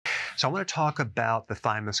So I want to talk about the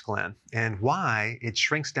thymus gland and why it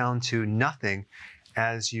shrinks down to nothing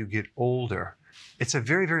as you get older. It's a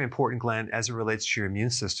very, very important gland as it relates to your immune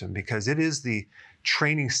system because it is the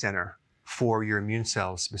training center for your immune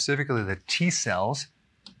cells, specifically the T cells,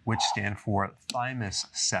 which stand for thymus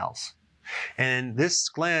cells. And this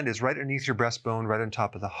gland is right underneath your breastbone, right on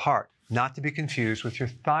top of the heart, not to be confused with your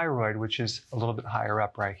thyroid, which is a little bit higher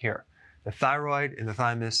up right here. The thyroid and the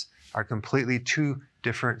thymus are completely two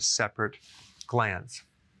different separate glands.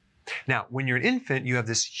 Now, when you're an infant, you have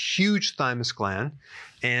this huge thymus gland,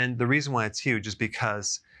 and the reason why it's huge is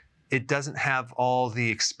because it doesn't have all the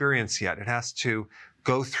experience yet. It has to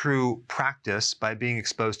go through practice by being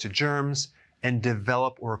exposed to germs and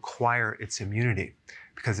develop or acquire its immunity,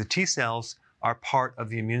 because the T cells are part of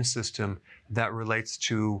the immune system that relates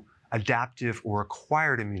to adaptive or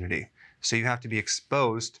acquired immunity. So you have to be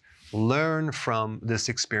exposed, learn from this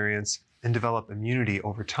experience, and develop immunity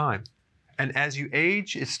over time. And as you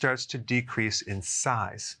age, it starts to decrease in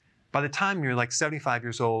size. By the time you're like 75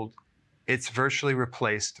 years old, it's virtually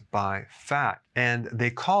replaced by fat. And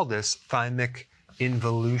they call this thymic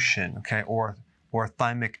involution, okay, or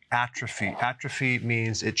thymic atrophy. Atrophy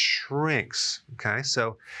means it shrinks, okay?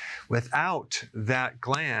 So without that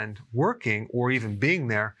gland working or even being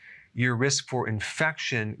there, your risk for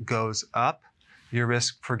infection goes up, your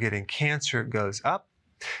risk for getting cancer goes up,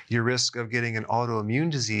 your risk of getting an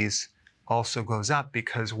autoimmune disease also goes up,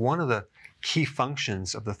 because one of the key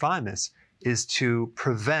functions of the thymus is to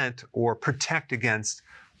prevent or protect against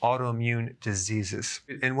autoimmune diseases.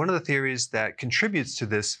 And one of the theories that contributes to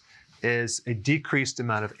this is a decreased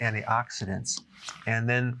amount of antioxidants. And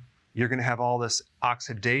then you're going to have all this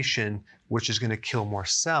oxidation, which is going to kill more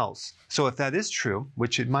cells. So if that is true,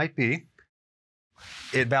 which it might be,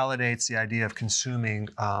 it validates the idea of consuming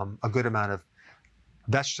a good amount of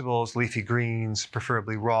vegetables, leafy greens,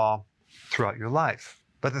 preferably raw, throughout your life.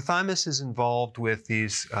 But the thymus is involved with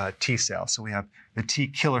these T cells. So we have the T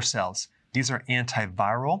killer cells. These are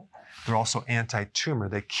antiviral. They're also anti-tumor.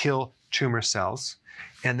 They kill tumor cells.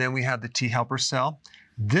 And then we have the T helper cell.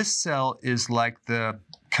 This cell is like the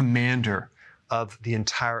commander of the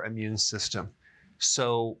entire immune system.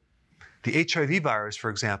 So the HIV virus, for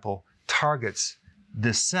example, targets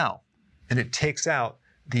this cell, and it takes out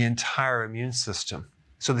the entire immune system.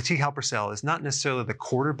 So the T helper cell is not necessarily the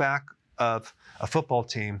quarterback of a football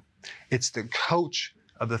team. It's the coach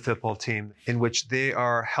of the football team, in which they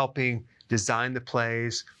are helping design the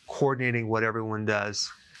plays, coordinating what everyone does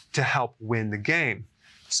to help win the game.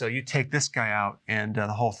 So you take this guy out and the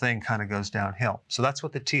whole thing kind of goes downhill. So that's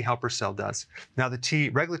what the T helper cell does. Now the T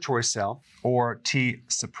regulatory cell, or T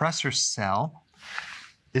suppressor cell,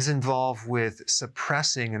 is involved with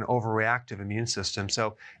suppressing an overreactive immune system.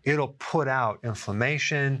 So it'll put out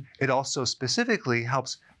inflammation. It also specifically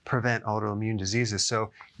helps prevent autoimmune diseases. So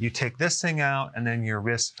you take this thing out and then your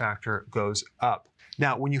risk factor goes up.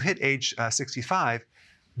 Now, when you hit age 65,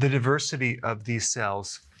 the diversity of these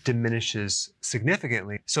cells diminishes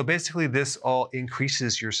significantly. So basically this all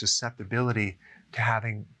increases your susceptibility to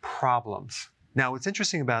having problems. Now, what's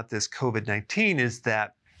interesting about this COVID-19 is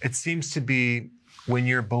that it seems to be when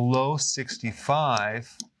you're below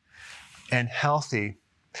 65 and healthy,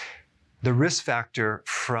 the risk factor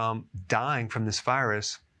from dying from this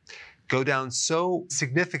virus go down so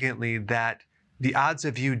significantly that the odds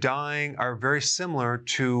of you dying are very similar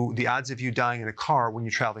to the odds of you dying in a car when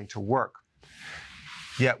you're traveling to work.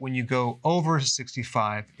 Yet when you go over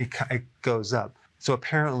 65, it goes up. So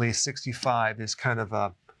apparently 65 is kind of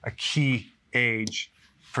a key age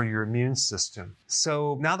for your immune system.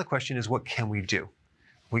 So now the question is, what can we do?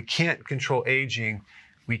 We can't control aging.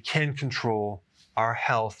 We can control our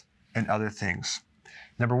health and other things.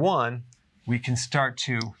 Number one, we can start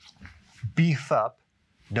to beef up,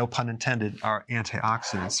 no pun intended, our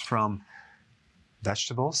antioxidants from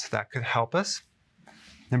vegetables. That could help us.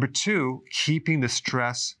 Number two, keeping the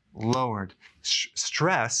stress lowered.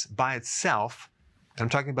 Stress by itself, and I'm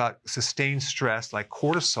talking about sustained stress like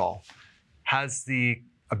cortisol, has the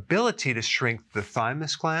ability to shrink the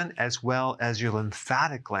thymus gland as well as your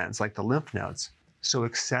lymphatic glands like the lymph nodes. So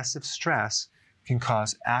excessive stress can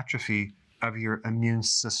cause atrophy of your immune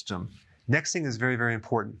system. Next thing is very, very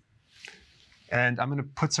important. And I'm going to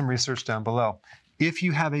put some research down below. If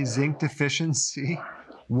you have a zinc deficiency,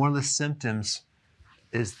 one of the symptoms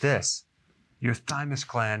is this: your thymus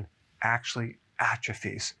gland actually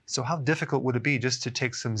atrophies. So how difficult would it be just to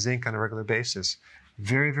take some zinc on a regular basis?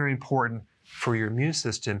 Very, very important for your immune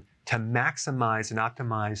system to maximize and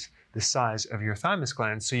optimize the size of your thymus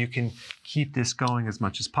gland so you can keep this going as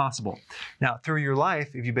much as possible. Now, through your life,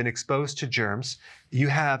 if you've been exposed to germs, you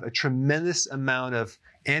have a tremendous amount of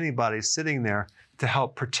antibodies sitting there to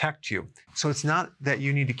help protect you. So it's not that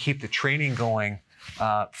you need to keep the training going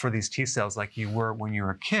for these T cells like you were when you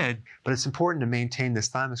were a kid, but it's important to maintain this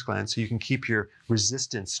thymus gland so you can keep your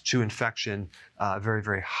resistance to infection very,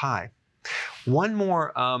 very high. One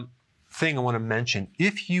more thing I want to mention.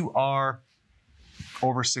 If you are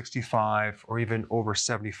over 65 or even over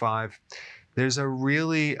 75, there's a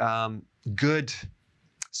really good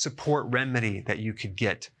support remedy that you could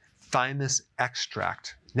get, Thymus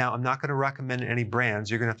extract. Now, I'm not going to recommend any brands.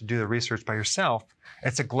 You're going to have to do the research by yourself.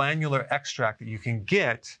 It's a glandular extract that you can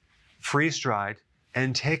get freeze-dried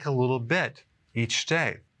and take a little bit each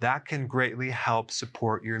day. That can greatly help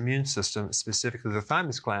support your immune system, specifically the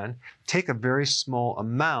thymus gland. Take a very small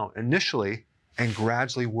amount initially and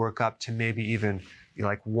gradually work up to maybe even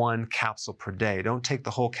like 1 capsule per day. Don't take the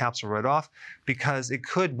whole capsule right off because it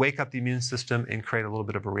could wake up the immune system and create a little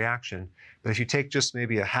bit of a reaction. But if you take just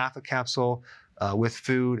maybe a half a capsule with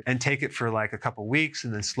food and take it for like a couple weeks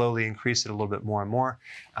and then slowly increase it a little bit more and more,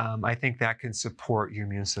 I think that can support your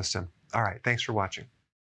immune system. All right, thanks for watching.